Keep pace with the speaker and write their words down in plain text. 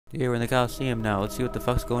Yeah, we're in the Coliseum now. Let's see what the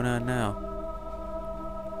fuck's going on now.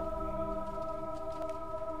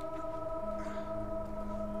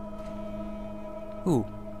 Ooh.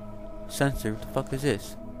 Sensor, what the fuck is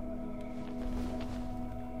this?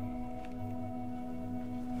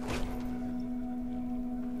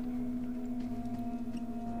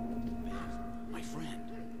 My friend,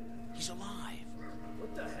 he's alive.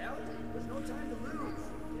 What the hell? There's no time to lose.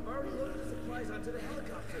 They've already loaded the supplies onto the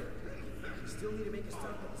helicopter. We still need to make a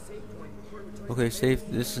stop at the save point before we return. Okay, safe.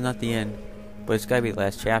 This is not the end. But it's gotta be the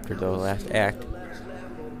last chapter, though. The last act.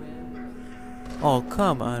 Oh,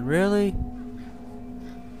 come on. Really?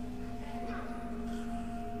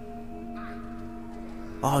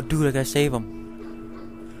 Oh, dude, I gotta save him.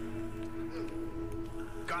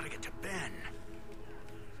 Gotta get to Ben.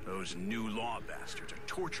 Those new law bastards are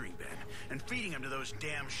torturing Ben and feeding him to those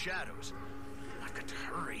damn shadows. I've got to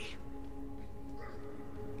hurry.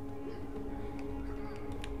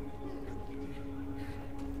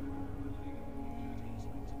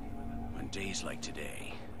 On days like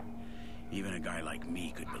today, even a guy like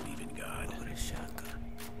me could believe in God. Look at his shotgun.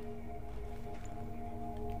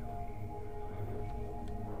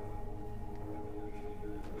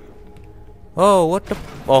 Oh, what the...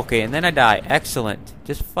 Okay, and then I die. Excellent.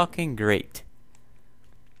 Just fucking great.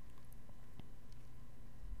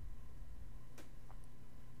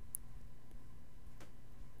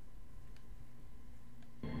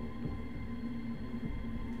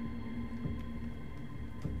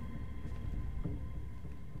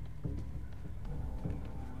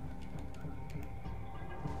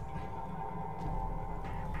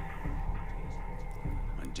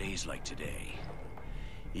 On days like today,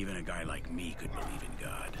 even a guy like me could believe in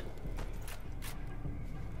God.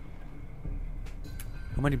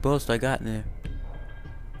 How many bullets do I got in there?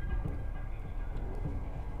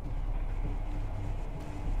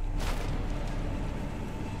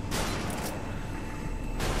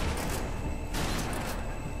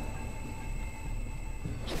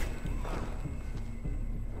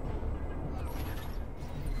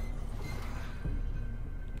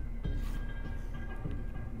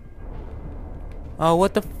 Oh,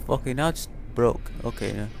 what the f... Okay, now it's broke.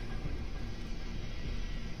 Okay, now.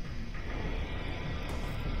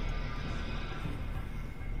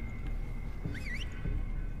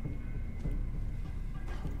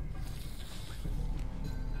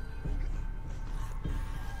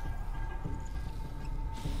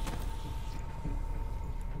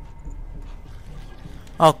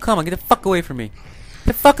 Oh, come on, get the fuck away from me. Get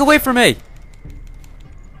the fuck away from me!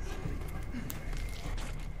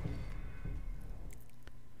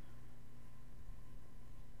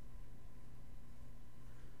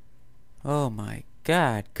 Oh my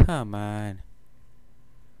god, come on.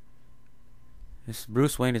 This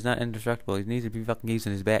Bruce Wayne is not indestructible. He needs to be fucking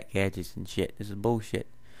using his bat gadgets and shit. This is bullshit.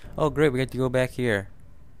 Oh great, we get to go back here.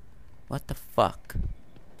 What the fuck?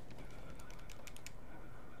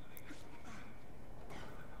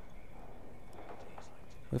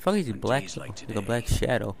 What the fuck is he black? Like a black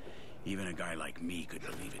shadow. Even a guy like me could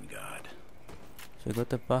believe in God. So like, what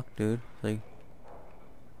the fuck, dude? Like,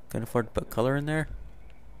 can't afford to put color in there?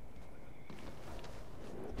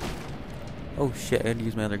 Oh shit, I had to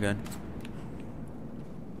use my other gun.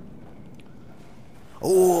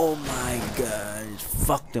 Oh my god, I just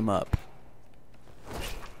fucked him up.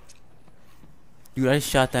 Dude, I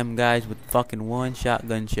shot them guys with fucking one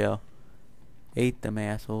shotgun shell. Ate them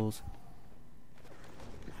assholes.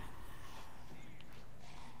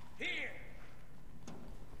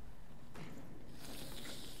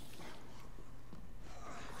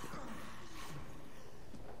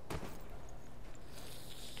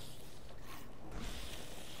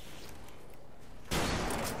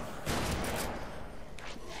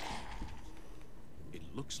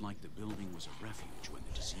 Looks like the building was a refuge when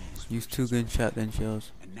the disease Use two good shotgun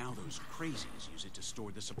shells. and now those crazies use it to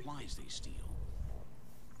store the supplies they steal.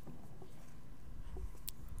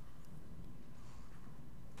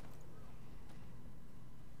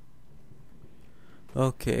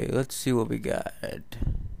 Okay, let's see what we got.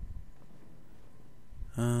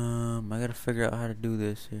 I gotta figure out how to do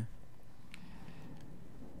this here.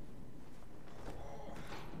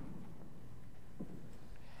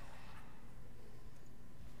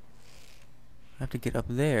 I have to get up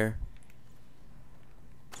there.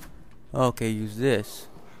 Okay, use this.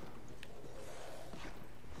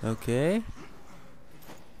 Okay.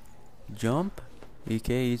 Jump.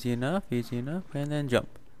 Okay, easy enough, and then jump.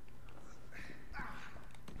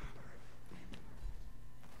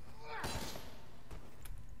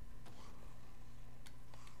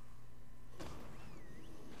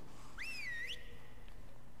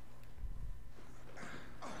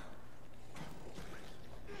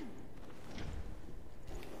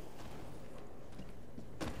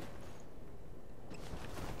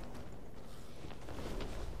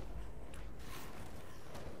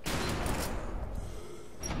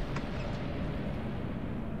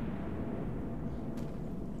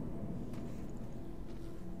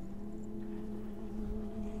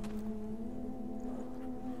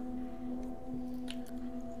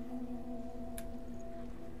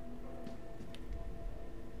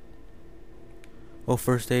 Oh,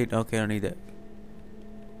 first aid? Okay, I don't need that.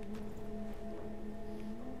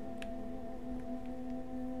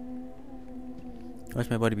 Watch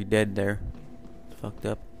my buddy be dead there. It's fucked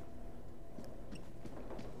up.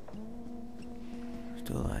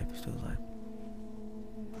 Still alive, still alive.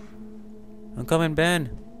 I'm coming,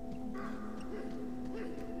 Ben.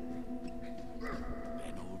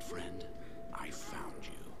 Ben, old friend, I found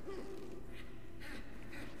you.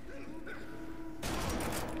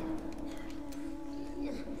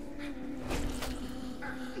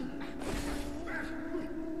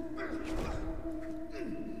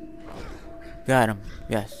 Got him.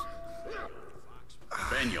 Yes.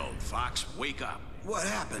 Ben, you old fox, wake up. What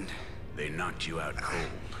happened? They knocked you out cold.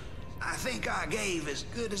 I think I gave as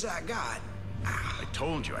good as I got. I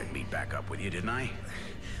told you I'd meet back up with you, didn't I?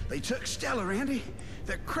 They took Stella, Randy.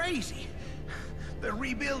 They're crazy. They're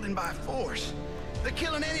rebuilding by force. They're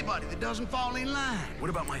killing anybody that doesn't fall in line. What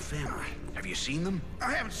about my family? Have you seen them?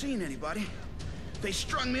 I haven't seen anybody. They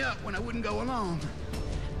strung me up when I wouldn't go along.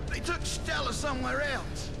 They took Stella somewhere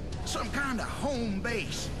else. Some kind of home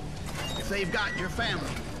base. If they've got your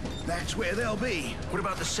family, that's where they'll be. What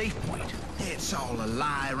about the safe point? It's all a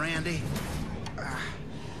lie, Randy.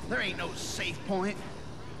 There ain't no safe point.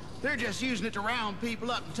 They're just using it to round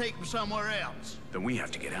people up and take them somewhere else. Then we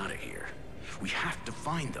have to get out of here. We have to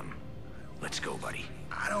find them. Let's go, buddy.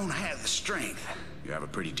 I don't have the strength. You have a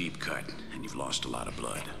pretty deep cut, and you've lost a lot of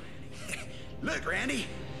blood. Look, Randy,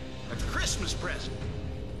 a Christmas present.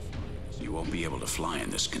 You won't be able to fly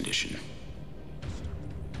in this condition.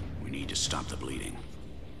 We need to stop the bleeding.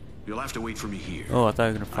 You'll have to wait for me here. Oh, I thought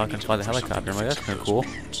you were gonna I fucking need to fly the look for something helicopter. I'm like, to that's fix kinda up cool.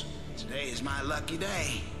 those wounds. Today is my lucky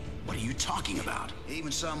day. What are you talking about?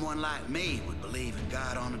 Even someone like me would believe in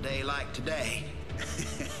God on a day like today.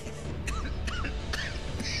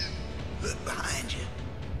 Look behind you.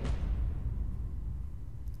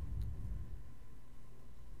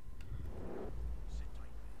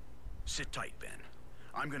 Sit tight, Ben.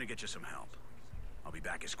 I'm gonna get you some help. I'll be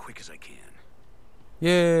back as quick as I can.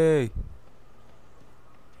 Yay!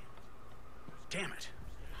 Damn it.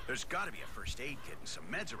 There's gotta be a first aid kit and some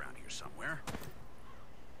meds around here somewhere.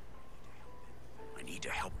 I need to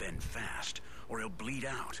help Ben fast, or he'll bleed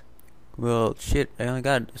out. Well, shit, I only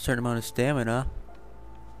got a certain amount of stamina.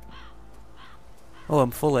 Oh,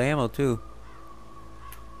 I'm full of ammo, too.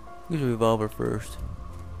 Use a revolver first.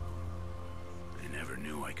 I never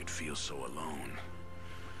knew I could feel so alone.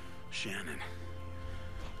 Shannon.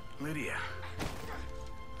 Lydia.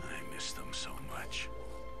 I miss them so much.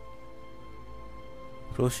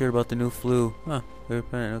 Brochure about the new flu. Huh, very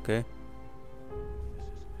planet, okay.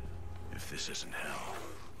 If this isn't hell,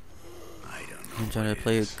 I don't know. I'm trying what to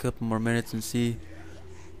play a is. couple more minutes and see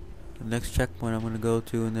the next checkpoint I'm gonna go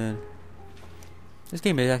to, and then this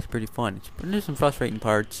game is actually pretty fun. There's some frustrating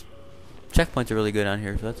parts. Checkpoints are really good on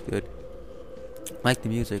here, so that's good. Like the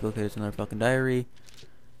music. Okay, there's another fucking diary.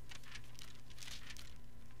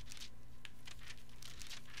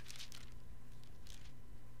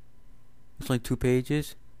 It's only 2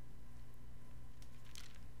 pages.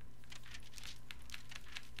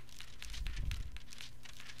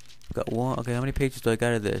 Got one. Okay, how many pages do I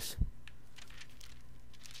got of this?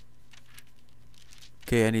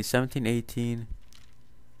 Okay, I need 17, 18.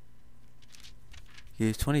 Okay,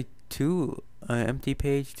 it's 22. Empty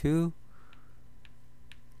page 2.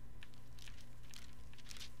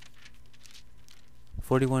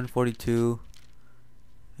 '41, 42.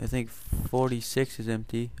 I think 46 is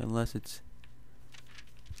empty, unless it's.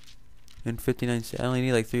 And 59. I only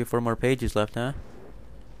need like 3 or 4 more pages left, huh?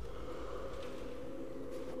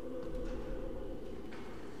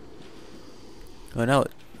 Oh no.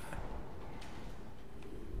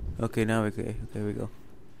 Okay, now okay, there we go.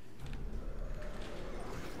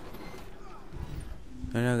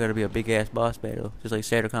 I know gotta be a big ass boss battle, just like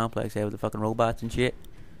Shadow Complex had with the fucking robots and shit.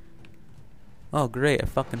 Oh great, I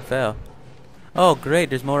fucking fell. Oh great,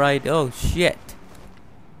 there's more oh shit.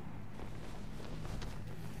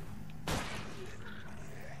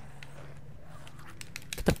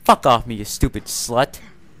 Get the fuck off me, you stupid slut.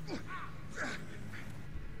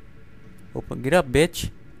 Open, get up, bitch.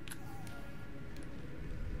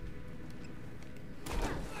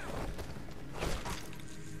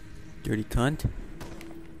 Dirty cunt.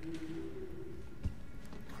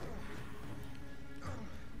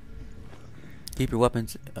 Keep your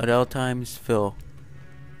weapons at all times full.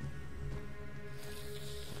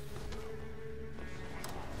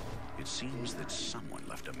 It seems that someone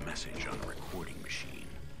left a message on a recording machine.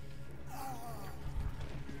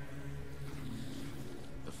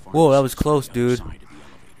 Whoa, that was close, dude.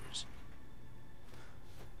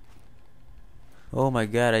 Oh my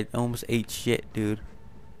god, I almost ate shit, dude.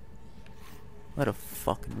 What a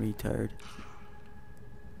fucking retard.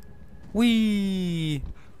 Wee!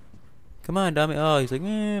 Come on, dummy. Oh, he's like,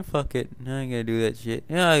 man, fuck it. I ain't gonna do that shit.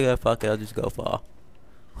 Yeah, yeah, fuck it. I'll just go fall.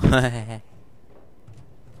 Oh,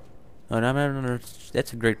 no,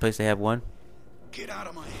 that's a great place to have one. Get out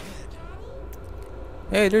of my head.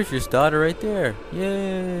 Hey, there's your daughter right there.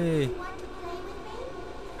 Yay!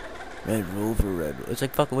 Red Rover, Red. It's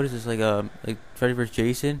like fuck. What is this? Like Freddy vs.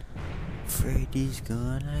 Jason. Freddy's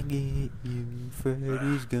gonna get you.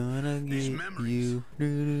 Freddy's gonna get you.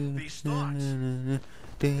 These thoughts.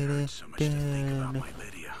 There is so much to think about, my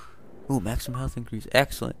Lydia. Ooh, maximum health increase.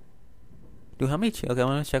 Excellent. Dude, how many? Okay, I'm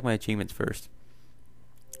gonna check my achievements first.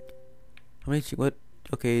 How many? What?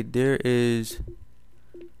 Okay, there is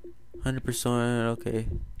 100%. Okay.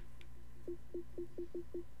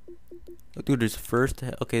 Oh, dude, there's first.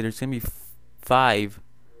 Okay, there's gonna be 5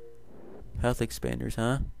 health expanders,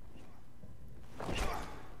 huh?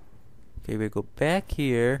 Okay, we go back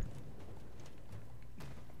here.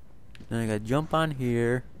 Then I gotta jump on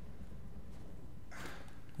here.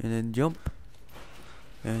 And then jump.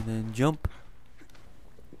 And then jump.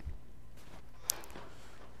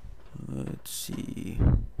 Let's see.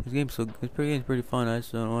 This game's pretty fun. I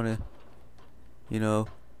just don't wanna, you know,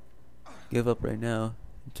 give up right now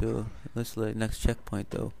until let's let next checkpoint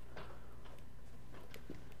though.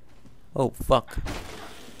 Oh fuck.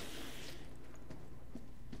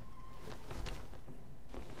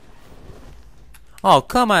 Oh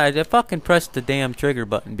come on, I fucking pressed the damn trigger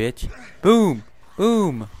button, bitch. Boom!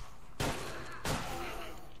 Boom!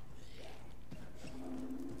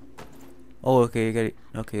 Oh okay, you got it.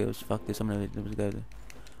 Okay, let's fuck this. I'm gonna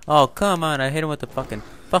oh come on, I hit him with the fucking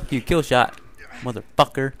fuck you kill shot.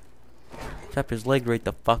 Motherfucker. Chop his leg right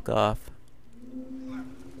the fuck off. You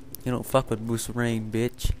don't fuck with Bruce Wayne,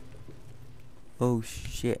 bitch. Oh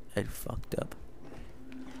shit, I fucked up.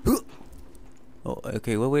 Oh,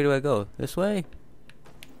 okay, what way do I go? This way?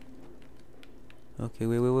 Okay,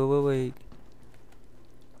 wait.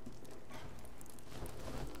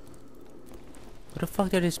 What the fuck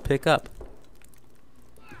did I just pick up?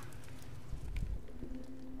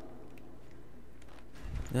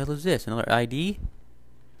 The hell is this? Another ID?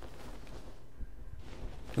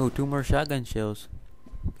 Oh, 2 more shotgun shells.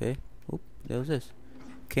 Okay. Oop, that was this.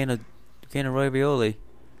 Can of ravioli.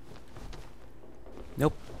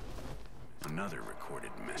 Nope. Another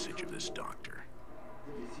recorded message of this doctor.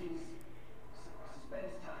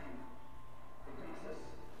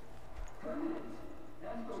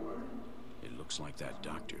 It looks like that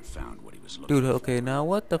doctor found what he was looking Dude, for. okay, now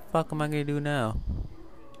what the fuck am I gonna do now?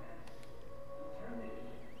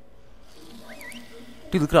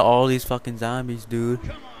 Dude, look at all these fucking zombies, dude.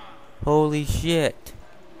 Holy shit.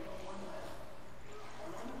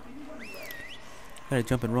 Gotta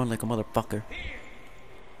jump and run like a motherfucker.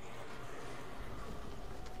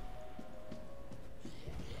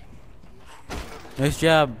 Nice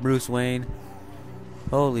job, Bruce Wayne.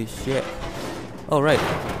 Holy shit. Oh, right.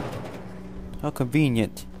 How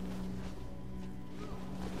convenient.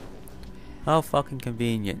 How fucking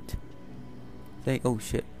convenient. Oh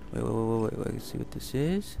shit. Wait. Let's see what this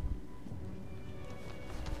is.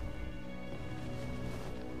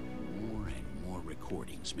 More and more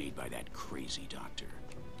recordings made by that crazy doctor.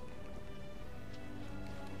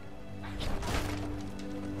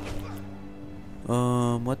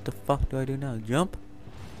 What the fuck do I do now? Jump?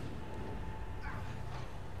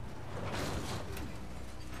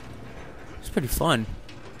 It's pretty fun.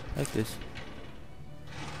 I like this.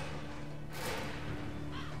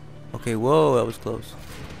 Okay, whoa, that was close.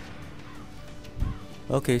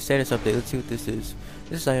 Okay, status update. Let's see what this is.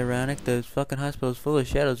 This is ironic. The fucking hospital is full of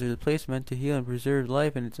shadows. There's a place meant to heal and preserve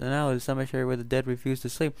life, and now it's a cemetery where the dead refuse to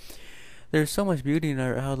sleep. There's so much beauty in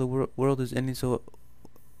how the world is ending, so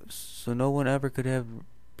no one ever could have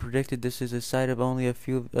predicted this is a sight of only a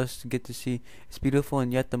few of us get to see. It's beautiful,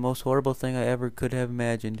 and yet the most horrible thing I ever could have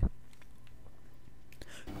imagined.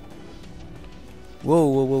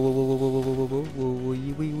 Whoa.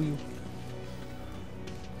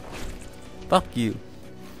 Fuck you.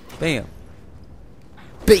 Bam.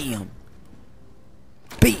 Bam.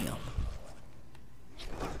 Bam.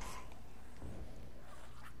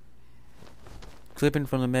 Clipping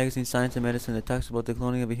from the magazine Science and Medicine that talks about the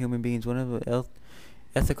cloning of a human beings. One of the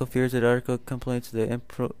ethical fears of the article complains the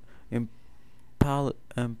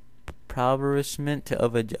impoverishment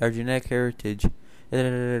of our genetic heritage. I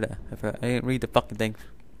didn't read the fucking thing.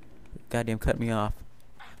 Goddamn, cut me off.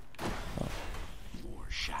 Oh. More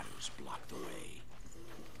shadows block the way.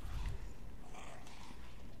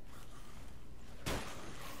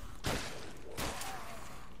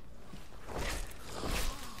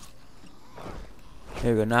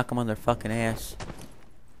 There we go, knock them on their fucking ass.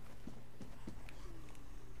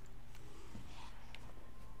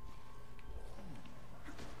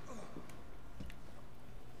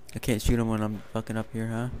 I can't shoot them when I'm fucking up here,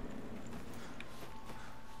 huh?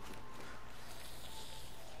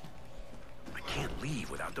 I can't leave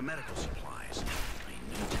without the medical supplies.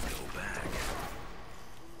 I need to go back.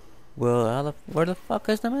 Well, where the fuck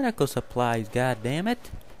is the medical supplies, god damn it?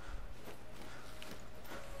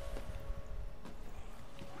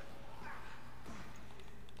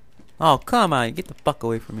 Oh, come on, get the fuck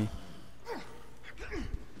away from me.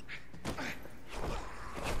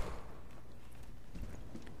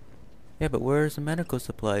 Yeah, but where's the medical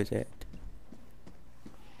supplies at?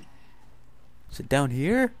 Is it down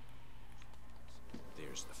here?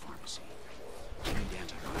 There's the pharmacy. I need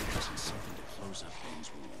antibiotics and something to close up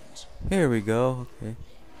Ben's wounds. Here we go, okay.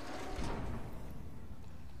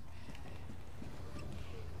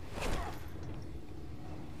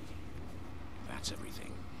 That's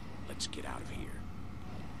everything. Let's get out of here.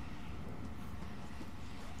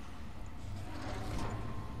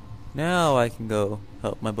 Now I can go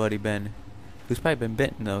help my buddy Ben. Who's probably been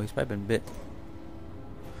bitten though, he's probably been bit.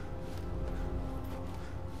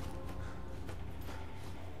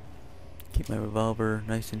 Keep my revolver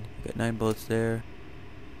nice and got 9 bullets there.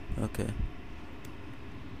 Okay.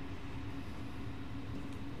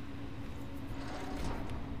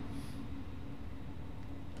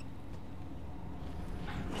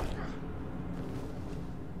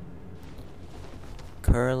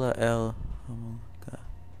 Carla L. Oh my god.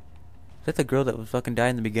 Is that the girl that was fucking died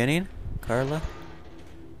in the beginning? Carla?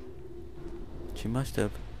 She must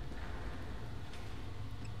have.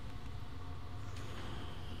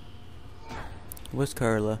 Where's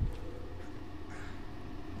Carla?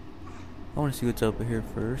 I want to see what's over here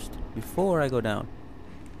first before I go down.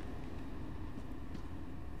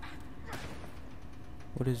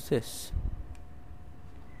 What is this?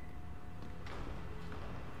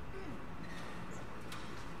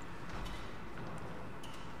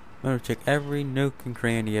 I'm gonna check every nook and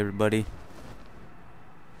cranny, everybody.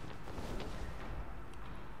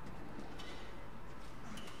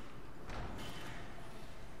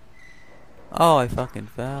 Oh, I fucking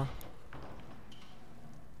fell.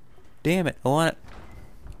 Damn it, I want it.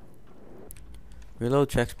 Reload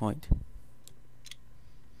checkpoint.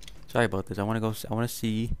 Sorry about this. I want to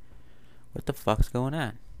see what the fuck's going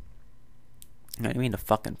on. I didn't mean to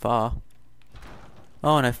fucking fall.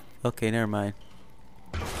 Oh, and okay, never mind.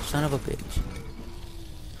 Son of a bitch.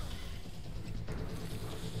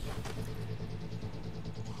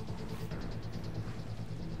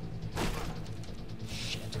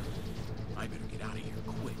 Shit. I better get out of here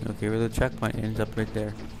quick. Okay, where the checkpoint ends up right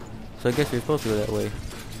there. So I guess you're supposed to go that way.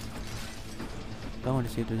 I want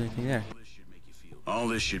to see if there's anything there. All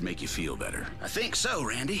this should make you feel better. I think so,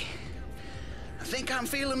 Randy. I think I'm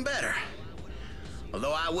feeling better.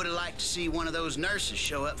 Although I would have liked to see one of those nurses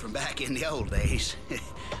show up from back in the old days.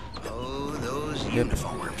 Oh, those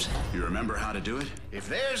uniforms. You remember how to do it? If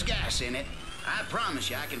there's gas in it, I promise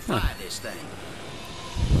you I can fly this thing.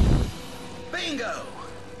 Bingo!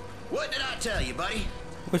 What did I tell you, buddy?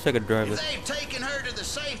 Wish I could drive If it. they've taken her to the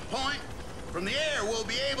safe point, from the air we'll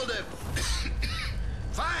be able to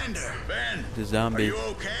find her. Ben, The zombie. are you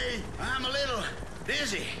okay? I'm a little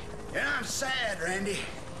dizzy, and I'm sad, Randy.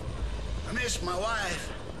 I miss my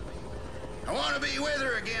wife. I want to be with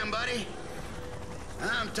her again, buddy.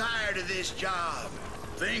 I'm tired of this job.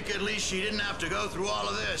 Think at least she didn't have to go through all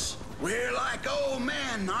of this. We're like old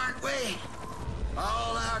men, aren't we?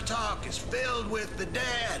 All our talk is filled with the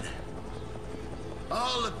dead.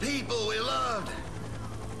 All the people we loved,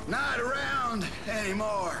 not around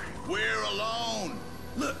anymore. We're alone.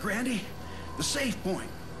 Look, Randy, the safe point.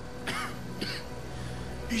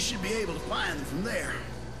 You should be able to find them from there.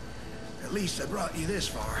 At least I brought you this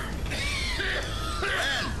far.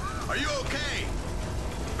 Ben, are you okay?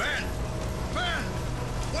 Ben! Ben!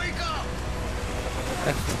 Wake up!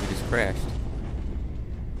 Actually, we just crashed.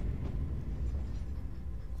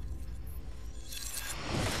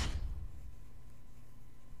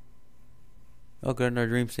 Oh, got another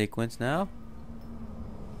dream sequence now.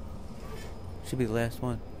 Should be the last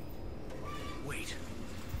one. Wait.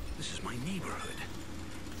 This is my neighborhood.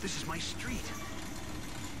 This is my street.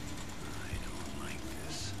 I don't like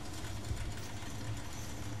this.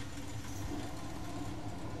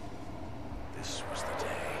 This was the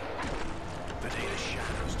day. The day the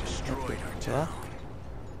shadows destroyed our town.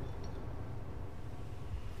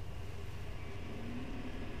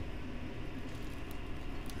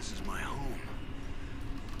 This is my home.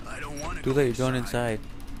 I don't want to Too go late, you're going inside.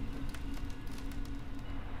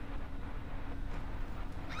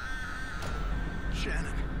 Shadows.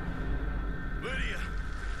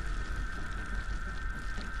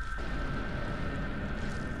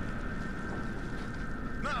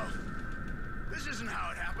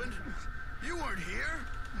 weren't here.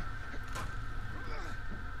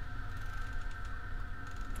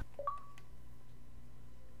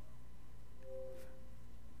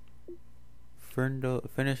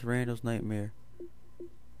 Finish Randall's nightmare.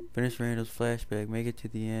 Finish Randall's flashback. Make it to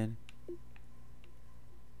the end.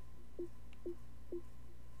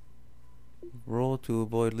 Roll to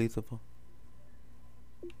avoid lethal.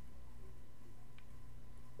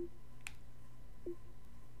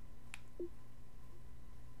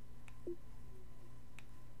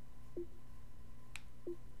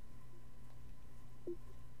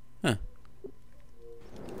 Huh.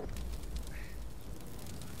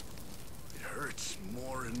 It hurts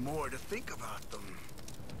more and more to think about them.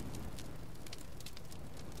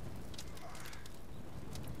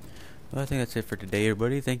 Well, I think that's it for today,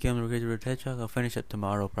 everybody. Thank you. I'm the Refrigerator Hedgehog. I'll finish up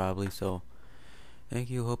tomorrow probably. So, thank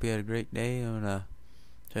you. Hope you had a great day. I'm gonna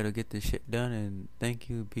try to get this shit done. And thank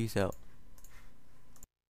you. Peace out.